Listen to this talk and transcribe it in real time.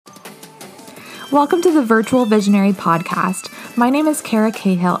Welcome to the Virtual Visionary Podcast. My name is Kara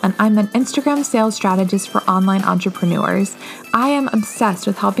Cahill, and I'm an Instagram sales strategist for online entrepreneurs. I am obsessed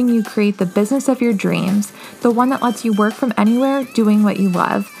with helping you create the business of your dreams, the one that lets you work from anywhere doing what you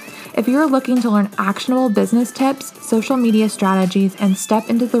love. If you're looking to learn actionable business tips, social media strategies, and step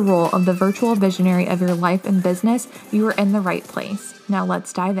into the role of the virtual visionary of your life and business, you are in the right place. Now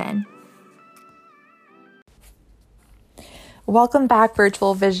let's dive in. Welcome back,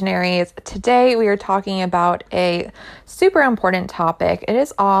 virtual visionaries. Today we are talking about a super important topic. It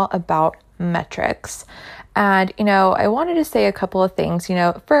is all about metrics. And, I wanted to say a couple of things.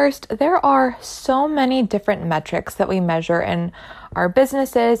 First, there are so many different metrics that we measure in our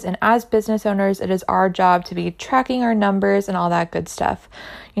businesses. And as business owners, it is our job to be tracking our numbers and all that good stuff.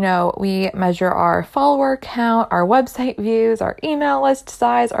 We measure our follower count, our website views, our email list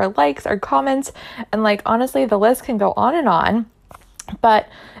size, our likes, our comments, and honestly, the list can go on and on. But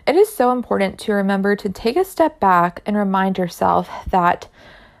it is so important to remember to take a step back and remind yourself that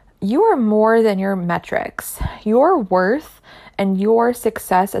you are more than your metrics. Your worth and your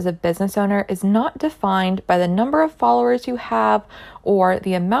success as a business owner is not defined by the number of followers you have or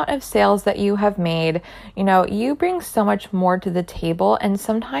the amount of sales that you have made. You bring so much more to the table, and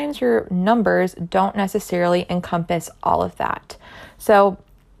sometimes your numbers don't necessarily encompass all of that. So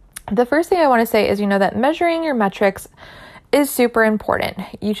the first thing I want to say is, that measuring your metrics is super important.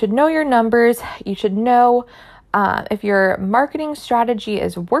 You should know your numbers. You should know if your marketing strategy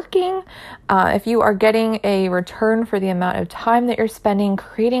is working, if you are getting a return for the amount of time that you're spending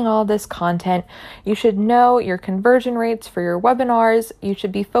creating all this content. You should know your conversion rates for your webinars. You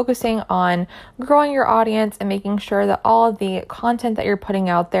should be focusing on growing your audience and making sure that all of the content that you're putting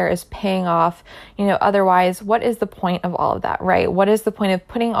out there is paying off. Otherwise, what is the point of all of that, right? What is the point of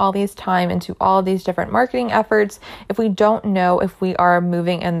putting all these time into all of these different marketing efforts if we don't know if we are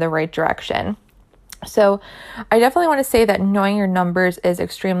moving in the right direction? So I definitely want to say that knowing your numbers is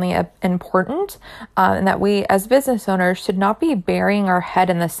extremely important, and that we as business owners should not be burying our head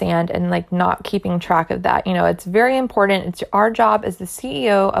in the sand and not keeping track of that. It's very important. It's our job as the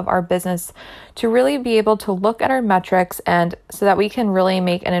CEO of our business to really be able to look at our metrics and so that we can really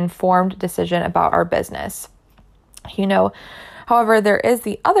make an informed decision about our business. However, there is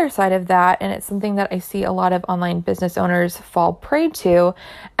the other side of that, and it's something that I see a lot of online business owners fall prey to,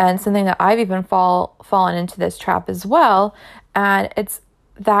 and something that I've even fallen into this trap as well. And it's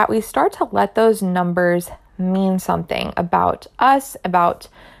that we start to let those numbers mean something about us, about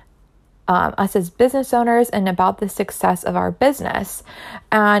us as business owners, and about the success of our business.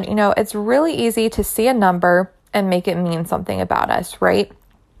 And, it's really easy to see a number and make it mean something about us, right?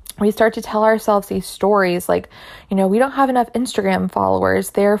 We start to tell ourselves these stories we don't have enough Instagram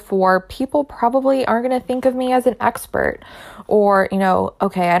followers, therefore people probably aren't going to think of me as an expert. Or,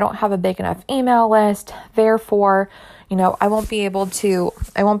 okay, I don't have a big enough email list, therefore, I won't be able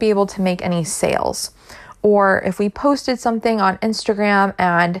to make any sales. Or if we posted something on Instagram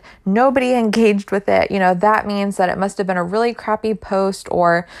and nobody engaged with it, that means that it must have been a really crappy post,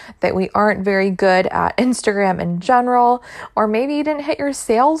 or that we aren't very good at Instagram in general. Or maybe you didn't hit your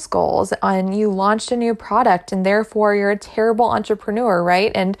sales goals and you launched a new product and therefore you're a terrible entrepreneur,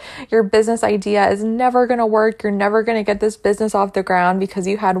 right? And your business idea is never going to work. You're never going to get this business off the ground because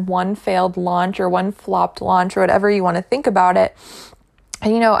you had one failed launch or one flopped launch or whatever you want to think about it.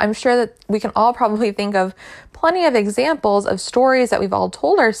 And, I'm sure that we can all probably think of plenty of examples of stories that we've all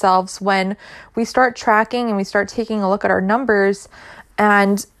told ourselves when we start tracking and we start taking a look at our numbers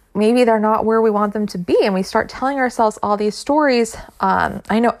and maybe they're not where we want them to be. And we start telling ourselves all these stories.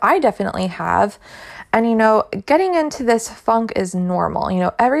 I know I definitely have. And, getting into this funk is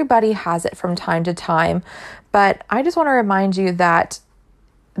normal. Everybody has it from time to time. But I just want to remind you that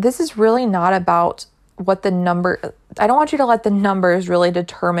this is really not about I don't want you to let the numbers really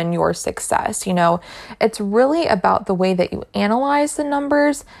determine your success. It's really about the way that you analyze the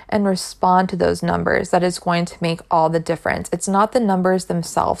numbers and respond to those numbers that is going to make all the difference. It's not the numbers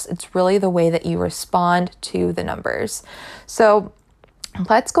themselves. It's really the way that you respond to the numbers. So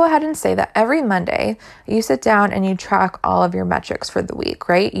let's go ahead and say that every Monday you sit down and you track all of your metrics for the week,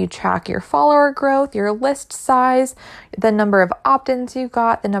 right? You track your follower growth, your list size, the number of opt-ins you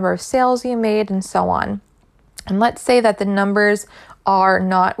got, the number of sales you made, and so on. And let's say that the numbers are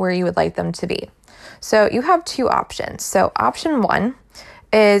not where you would like them to be. So you have two options. So option one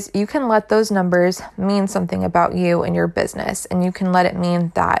is you can let those numbers mean something about you and your business, and you can let it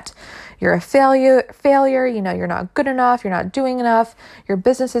mean that you're a failure, you're not good enough, you're not doing enough, your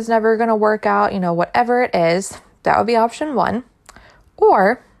business is never going to work out, whatever it is. That would be option one.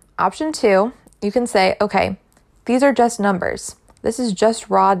 Or option two, you can say, okay, these are just numbers. This is just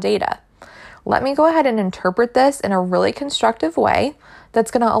raw data. let me go ahead and interpret this in a really constructive way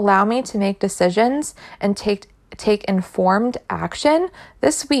that's going to allow me to make decisions and take informed action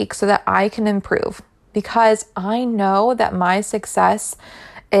this week so that I can improve. Because I know that my success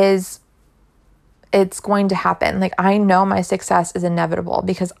it's going to happen. Like, I know my success is inevitable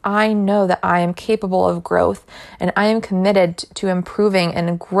because I know that I am capable of growth and I am committed to improving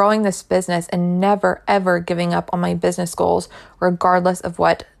and growing this business and never, ever giving up on my business goals, regardless of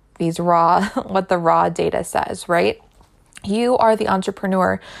what the raw data says, right? You are the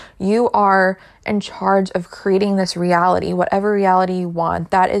entrepreneur. You are in charge of creating this reality, whatever reality you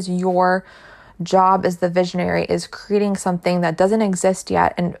want. That is your job as the visionary, is creating something that doesn't exist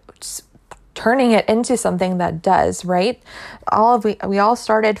yet and turning it into something that does, right? We all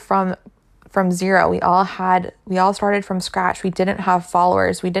started from zero. We all started from scratch. We didn't have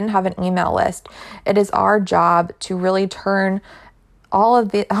followers. We didn't have an email list. It is our job to really turn all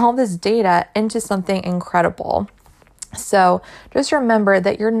this data into something incredible. So just remember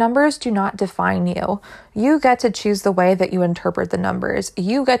that your numbers do not define you. You get to choose the way that you interpret the numbers.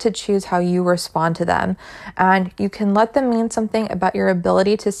 You get to choose how you respond to them. And you can let them mean something about your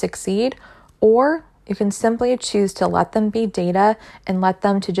ability to succeed, or you can simply choose to let them be data and let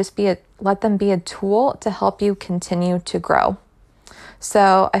them be a tool to help you continue to grow.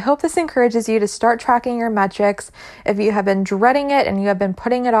 So I hope this encourages you to start tracking your metrics. If you have been dreading it and you have been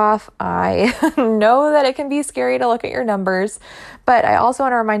putting it off, I know that it can be scary to look at your numbers, but I also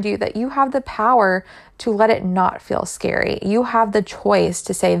want to remind you that you have the power to let it not feel scary. You have the choice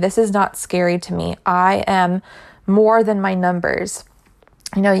to say, this is not scary to me. I am more than my numbers.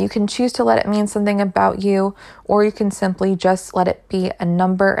 You can choose to let it mean something about you, or you can simply just let it be a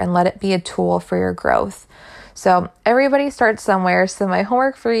number and let it be a tool for your growth. So everybody starts somewhere. So my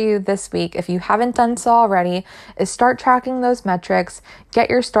homework for you this week, if you haven't done so already, is start tracking those metrics, get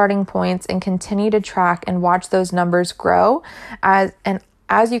your starting points, and continue to track and watch those numbers grow as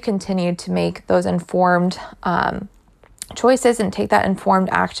you continue to make those informed choices and take that informed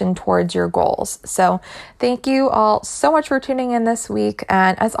action towards your goals. So thank you all so much for tuning in this week.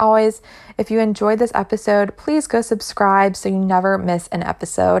 And as always, if you enjoyed this episode, please go subscribe so you never miss an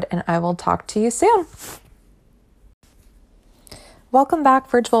episode, and I will talk to you soon. Welcome back,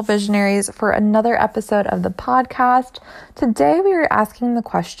 Virtual Visionaries, for another episode of the podcast. Today we are asking the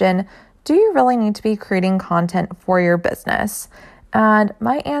question, do you really need to be creating content for your business? And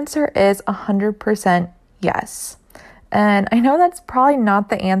my answer is 100% yes. And I know that's probably not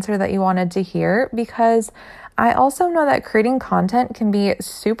the answer that you wanted to hear, because I also know that creating content can be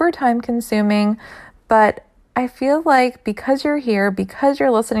super time consuming, but I feel like because you're here, because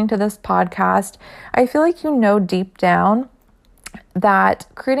you're listening to this podcast, I feel like you know deep down that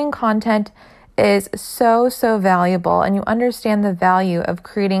creating content is so valuable, and you understand the value of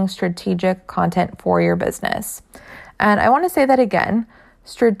creating strategic content for your business. And I want to say that again,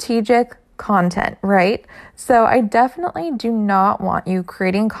 strategic content, right? So I definitely do not want you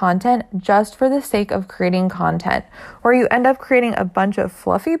creating content just for the sake of creating content, where you end up creating a bunch of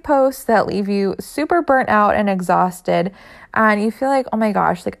fluffy posts that leave you super burnt out and exhausted, and you feel like, oh my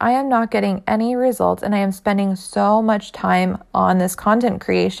gosh, like I am not getting any results and I am spending so much time on this content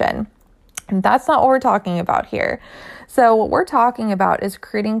creation. And that's not what we're talking about here. So what we're talking about is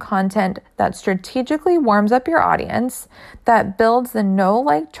creating content that strategically warms up your audience, that builds the know,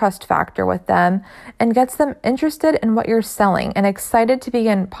 like, trust factor with them, and gets them interested in what you're selling and excited to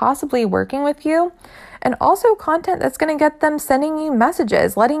begin possibly working with you. And also content that's going to get them sending you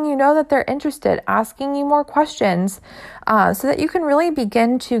messages, letting you know that they're interested, asking you more questions, so that you can really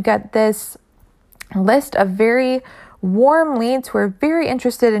begin to get this list of very warm leads who are very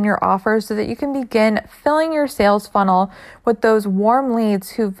interested in your offer, so that you can begin filling your sales funnel with those warm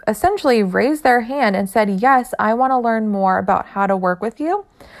leads who've essentially raised their hand and said, yes, I want to learn more about how to work with you.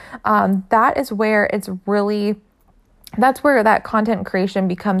 That's where that content creation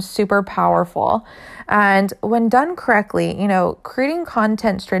becomes super powerful. And when done correctly, creating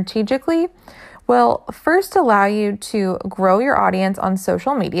content strategically will first allow you to grow your audience on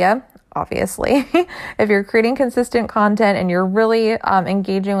social media. Obviously, if you're creating consistent content and you're really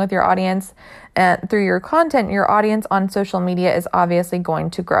engaging with your audience through your content, your audience on social media is obviously going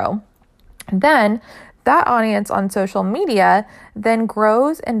to grow. Then that audience on social media then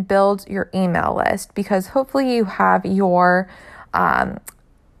grows and builds your email list, because hopefully you have your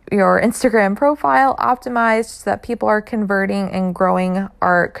Instagram profile optimized so that people are converting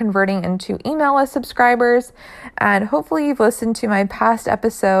into email list subscribers. And hopefully you've listened to my past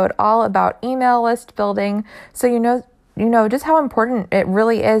episode all about email list building, so you just how important it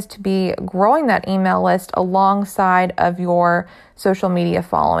really is to be growing that email list alongside of your social media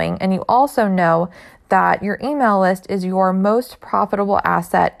following. And you also know that your email list is your most profitable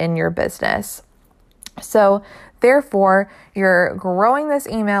asset in your business. So therefore, you're growing this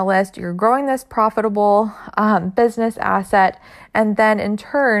email list, you're growing this profitable business asset, and then in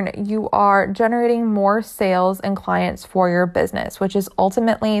turn, you are generating more sales and clients for your business, which is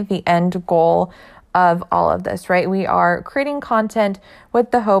ultimately the end goal of all of this, right? We are creating content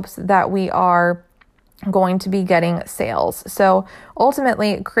with the hopes that we are going to be getting sales. So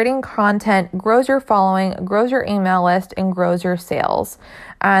ultimately, creating content grows your following, grows your email list, and grows your sales.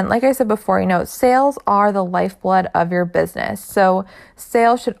 And like I said before, sales are the lifeblood of your business. So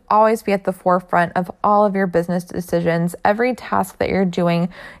sales should always be at the forefront of all of your business decisions. Every task that you're doing,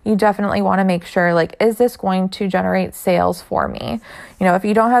 you definitely want to make sure, is this going to generate sales for me? If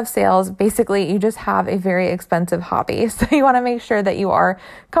you don't have sales, basically you just have a very expensive hobby. So you want to make sure that you are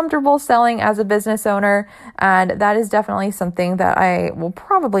comfortable selling as a business owner. And that is definitely something that I will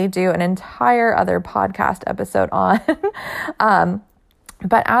probably do an entire other podcast episode on.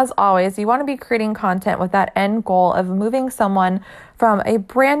 But as always, you want to be creating content with that end goal of moving someone from a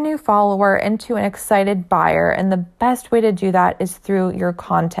brand new follower into an excited buyer. And the best way to do that is through your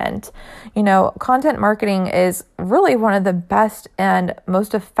content. Content marketing is really one of the best and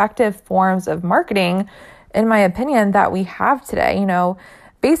most effective forms of marketing, in my opinion, that we have today.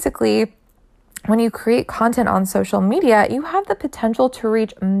 Basically, when you create content on social media, you have the potential to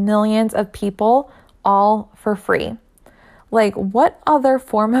reach millions of people all for free. What other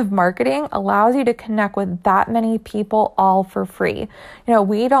form of marketing allows you to connect with that many people all for free?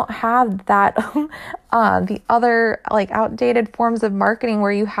 We don't have that, the other outdated forms of marketing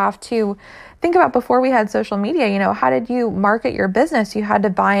where you have to think about. Before we had social media, how did you market your business? You had to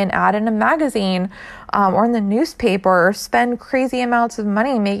buy an ad in a magazine or in the newspaper, or spend crazy amounts of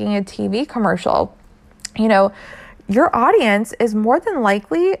money making a TV commercial. Your audience is more than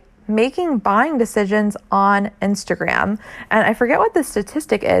likely making buying decisions on Instagram. And I forget what the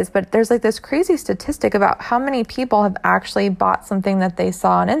statistic is, but there's this crazy statistic about how many people have actually bought something that they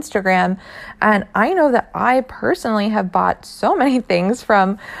saw on Instagram. And I know that I personally have bought so many things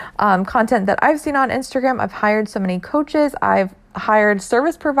from content that I've seen on Instagram. I've hired so many coaches. I've hired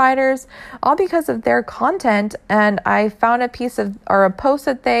service providers, all because of their content. And I found a post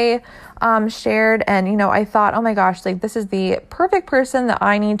that they shared, and I thought, oh my gosh, this is the perfect person that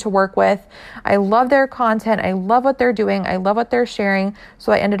I need to work with. I love their content. I love what they're doing. I love what they're sharing.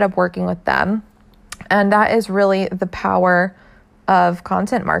 So I ended up working with them. And that is really the power of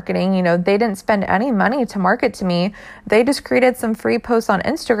content marketing. They didn't spend any money to market to me. They just created some free posts on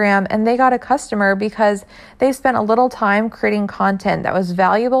Instagram, and they got a customer because they spent a little time creating content that was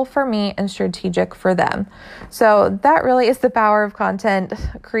valuable for me and strategic for them. So that really is the power of content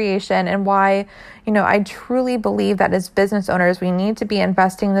creation, and why, I truly believe that as business owners, we need to be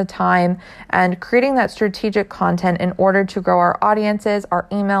investing the time and creating that strategic content in order to grow our audiences, our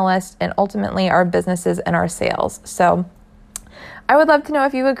email list, and ultimately our businesses and our sales. So I would love to know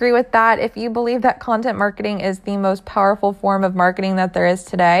if you agree with that, if you believe that content marketing is the most powerful form of marketing that there is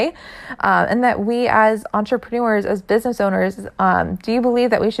today, and that we as entrepreneurs, as business owners, do you believe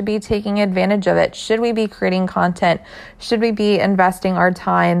that we should be taking advantage of it? Should we be creating content? Should we be investing our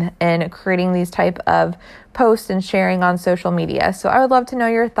time in creating these type of posts and sharing on social media? So I would love to know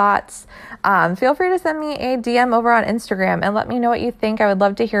your thoughts. Feel free to send me a DM over on Instagram and let me know what you think. I would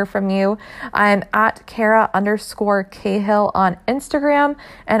love to hear from you. I'm at Kara_Cahill on Instagram,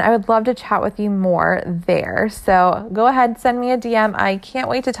 and I would love to chat with you more there. So go ahead, send me a DM. I can't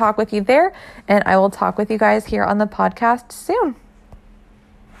wait to talk with you there, and I will talk with you guys here on the podcast soon.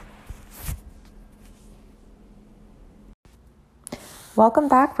 Welcome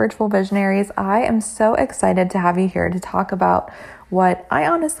back, Virtual Visionaries. I am so excited to have you here to talk about what I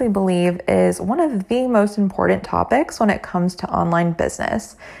honestly believe is one of the most important topics when it comes to online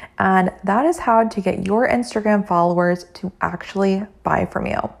business. And that is how to get your Instagram followers to actually buy from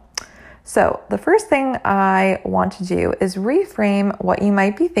you. So the first thing I want to do is reframe what you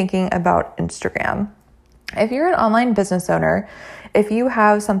might be thinking about Instagram. If you're an online business owner, if you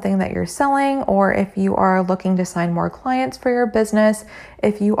have something that you're selling, or if you are looking to sign more clients for your business,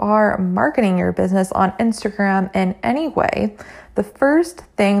 if you are marketing your business on Instagram in any way, the first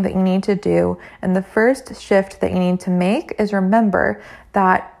thing that you need to do and the first shift that you need to make is remember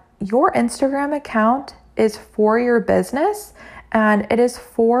that your Instagram account is for your business and it is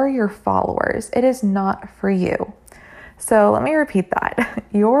for your followers. It is not for you. So let me repeat that.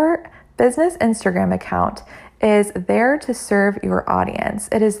 Your business Instagram account is there to serve your audience.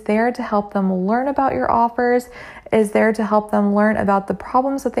 It is there to help them learn about your offers, it is there to help them learn about the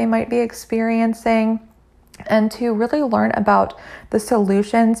problems that they might be experiencing, and to really learn about the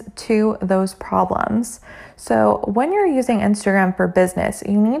solutions to those problems. So when you're using Instagram for business,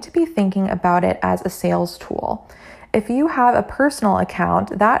 you need to be thinking about it as a sales tool. If you have a personal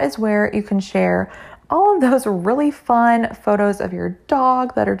account, that is where you can share all of those really fun photos of your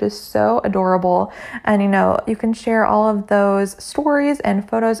dog that are just so adorable. And you can share all of those stories and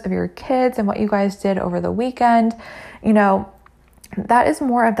photos of your kids and what you guys did over the weekend. That is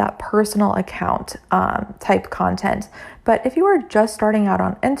more of that personal account type content. But if you are just starting out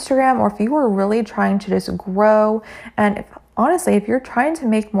on Instagram, or if you are really trying to just grow, and honestly, if you're trying to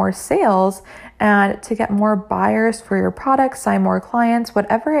make more sales and to get more buyers for your products, sign more clients,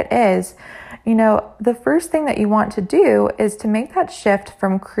 whatever it is, the first thing that you want to do is to make that shift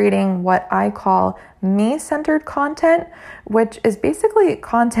from creating what I call me-centered content, which is basically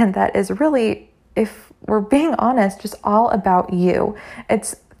content that is really, if we're being honest, just all about you.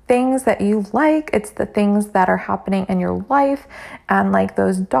 It's things that you like, it's the things that are happening in your life, and like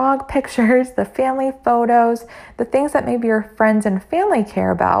those dog pictures, the family photos, the things that maybe your friends and family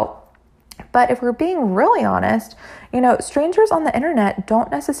care about. But if we're being really honest, strangers on the internet don't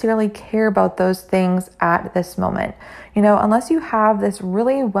necessarily care about those things at this moment. Unless you have this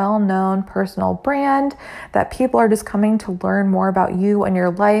really well-known personal brand that people are just coming to learn more about you and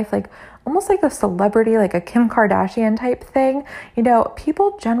your life, like almost like a celebrity, like a Kim Kardashian type thing,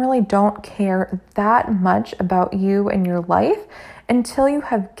 people generally don't care that much about you and your life until you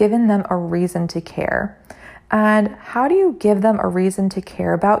have given them a reason to care. And how do you give them a reason to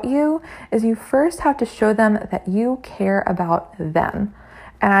care about you is you first have to show them that you care about them.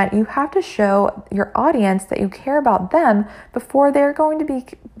 And you have to show your audience that you care about them before they're going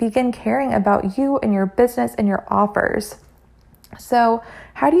to begin caring about you and your business and your offers. So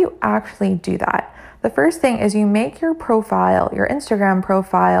how do you actually do that? The first thing is you make your profile, your Instagram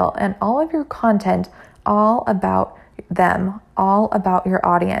profile, and all of your content all about them, all about your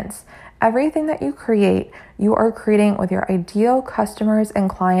audience. Everything that you create, you are creating with your ideal customers and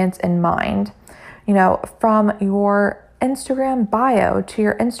clients in mind. From your Instagram bio to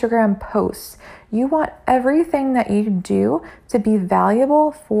your Instagram posts, you want everything that you do to be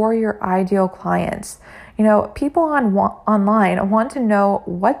valuable for your ideal clients. People online want to know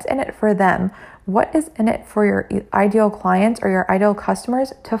what's in it for them, what is in it for your ideal clients or your ideal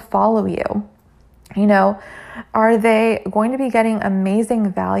customers to follow you. Are they going to be getting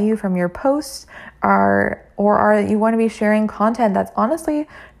amazing value from your posts, or are you going to be sharing content that's honestly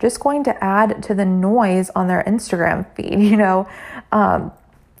just going to add to the noise on their Instagram feed?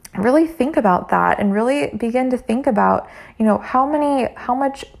 Really think about that and really begin to think about, how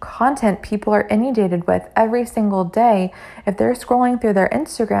much content people are inundated with every single day. If they're scrolling through their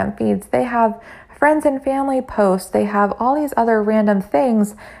Instagram feeds, they have friends and family posts, they have all these other random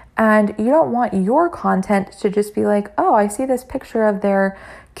things. And you don't want your content to just be like, oh, I see this picture of their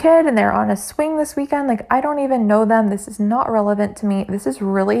kid and they're on a swing this weekend. Like, I don't even know them. This is not relevant to me. This is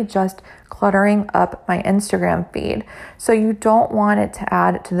really just cluttering up my Instagram feed. So you don't want it to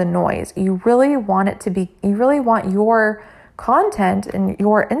add to the noise. You really want your content and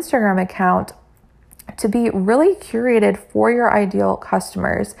your Instagram account to be really curated for your ideal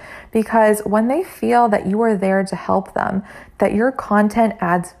customers, because when they feel that you are there to help them, that your content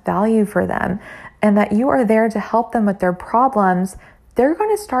adds value for them, and that you are there to help them with their problems, they're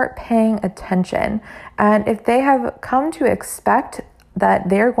going to start paying attention. And if they have come to expect that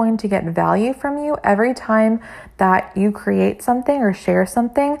they're going to get value from you every time that you create something or share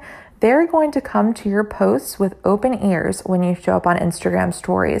something, they're going to come to your posts with open ears when you show up on Instagram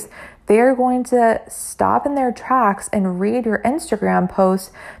stories. They're going to stop in their tracks and read your Instagram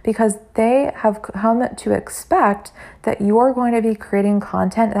posts because they have come to expect that you're going to be creating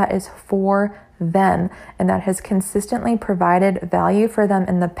content that is for them and that has consistently provided value for them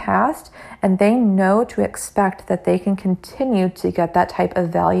in the past, and they know to expect that they can continue to get that type of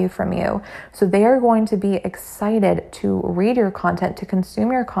value from you. So they are going to be excited to read your content, to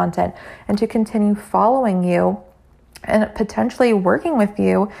consume your content, and to continue following you and potentially working with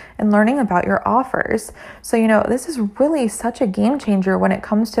you and learning about your offers. So, this is really such a game changer when it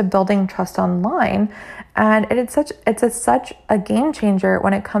comes to building trust online. And it's such a game changer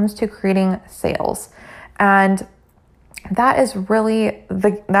when it comes to creating sales. And that is really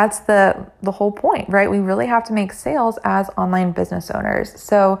that's the whole point, right? We really have to make sales as online business owners.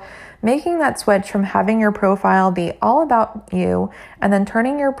 So making that switch from having your profile be all about you and then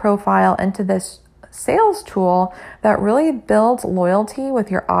turning your profile into this sales tool that really builds loyalty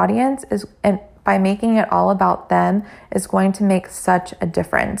with your audience and by making it all about them is going to make such a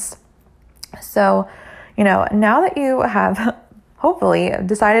difference. So, now that you have hopefully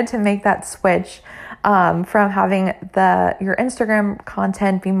decided to make that switch from having your Instagram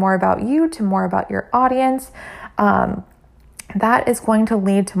content be more about you to more about your audience, that is going to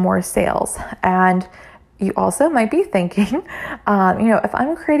lead to more sales. And you also might be thinking, if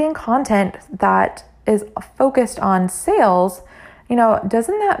I'm creating content that is focused on sales,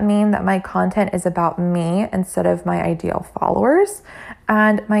 doesn't that mean that my content is about me instead of my ideal followers?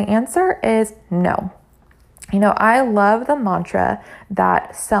 And my answer is no. I love the mantra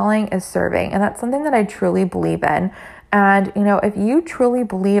that selling is serving, and that's something that I truly believe in. And, if you truly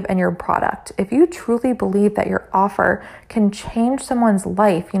believe in your product, if you truly believe that your offer can change someone's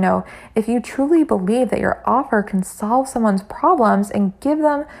life, if you truly believe that your offer can solve someone's problems and give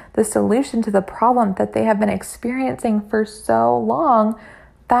them the solution to the problem that they have been experiencing for so long,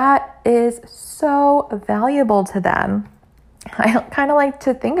 that is so valuable to them. I kind of like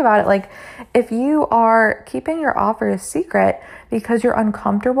to think about it like if you are keeping your offer a secret because you're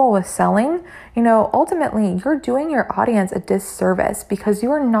uncomfortable with selling, ultimately you're doing your audience a disservice because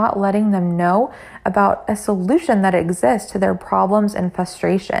you are not letting them know about a solution that exists to their problems and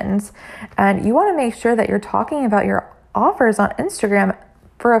frustrations. And you want to make sure that you're talking about your offers on Instagram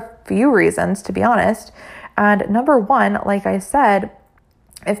for a few reasons, to be honest. And number one, like I said,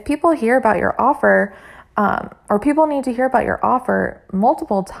 if people hear about your offer, or people need to hear about your offer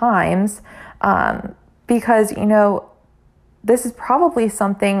multiple times, because, this is probably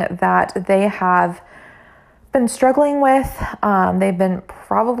something that they have been struggling with. They've been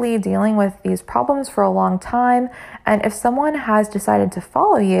probably dealing with these problems for a long time. And if someone has decided to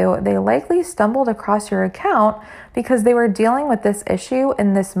follow you, they likely stumbled across your account because they were dealing with this issue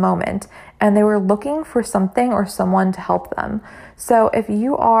in this moment and they were looking for something or someone to help them. So if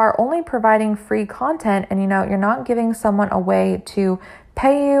you are only providing free content and you're not giving someone a way to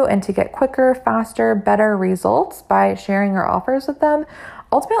pay you and to get quicker, faster, better results by sharing your offers with them,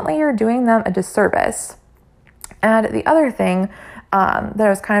 ultimately you're doing them a disservice. And the other thing that I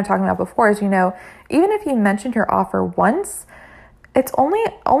was kind of talking about before is, even if you mention your offer once, it's only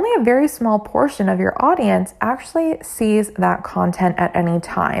a very small portion of your audience actually sees that content at any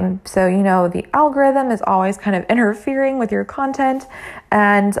time. So, the algorithm is always kind of interfering with your content,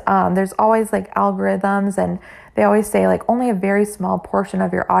 and there's always like algorithms, and they always say like only a very small portion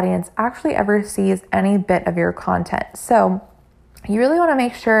of your audience actually ever sees any bit of your content. So you really want to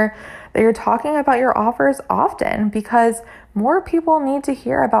make sure that you're talking about your offers often because more people need to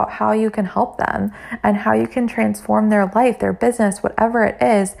hear about how you can help them and how you can transform their life, their business, whatever it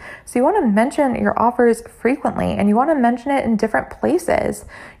is. So you want to mention your offers frequently and you want to mention it in different places.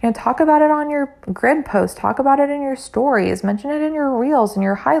 Talk about it on your grid post, talk about it in your stories, mention it in your reels and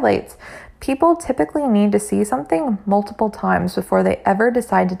your highlights. People typically need to see something multiple times before they ever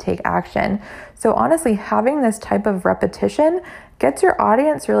decide to take action. So honestly, having this type of repetition gets your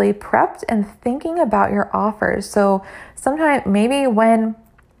audience really prepped and thinking about your offers. So sometimes maybe when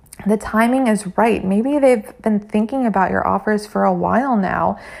the timing is right, maybe they've been thinking about your offers for a while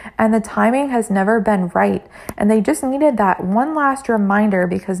now and the timing has never been right. And they just needed that one last reminder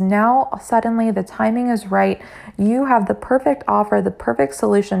because now suddenly the timing is right. You have the perfect offer, the perfect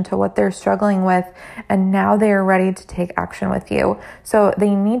solution to what they're struggling with. And now they are ready to take action with you. So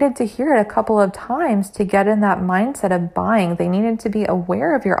they needed to hear it a couple of times to get in that mindset of buying. They needed to be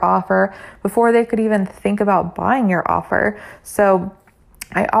aware of your offer before they could even think about buying your offer. So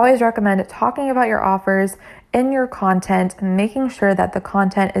I always recommend talking about your offers in your content and making sure that the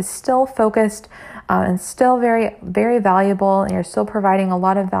content is still focused and still very, very valuable and you're still providing a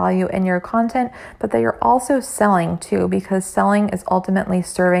lot of value in your content, but that you're also selling too, because selling is ultimately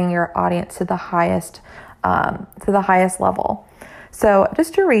serving your audience to the highest level. So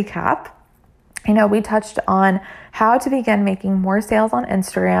just to recap, we touched on how to begin making more sales on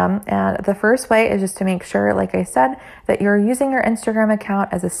Instagram. And the first way is just to make sure, like I said, that you're using your Instagram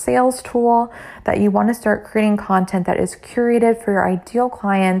account as a sales tool, that you want to start creating content that is curated for your ideal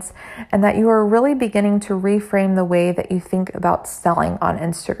clients, and that you are really beginning to reframe the way that you think about selling on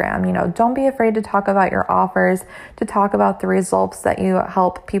Instagram. Don't be afraid to talk about your offers, to talk about the results that you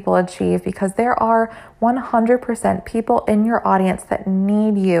help people achieve, because there are 100% people in your audience that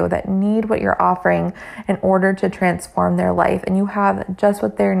need you, that need what you're offering in order to transform their life. And you have just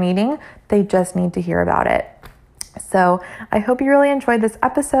what they're needing. They just need to hear about it. So I hope you really enjoyed this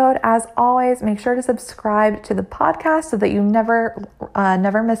episode. As always, make sure to subscribe to the podcast so that you never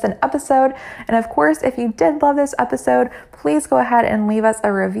miss an episode. And of course, if you did love this episode, please go ahead and leave us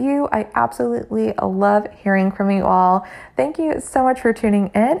a review. I absolutely love hearing from you all. Thank you so much for tuning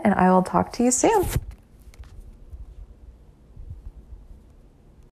in, and I will talk to you soon.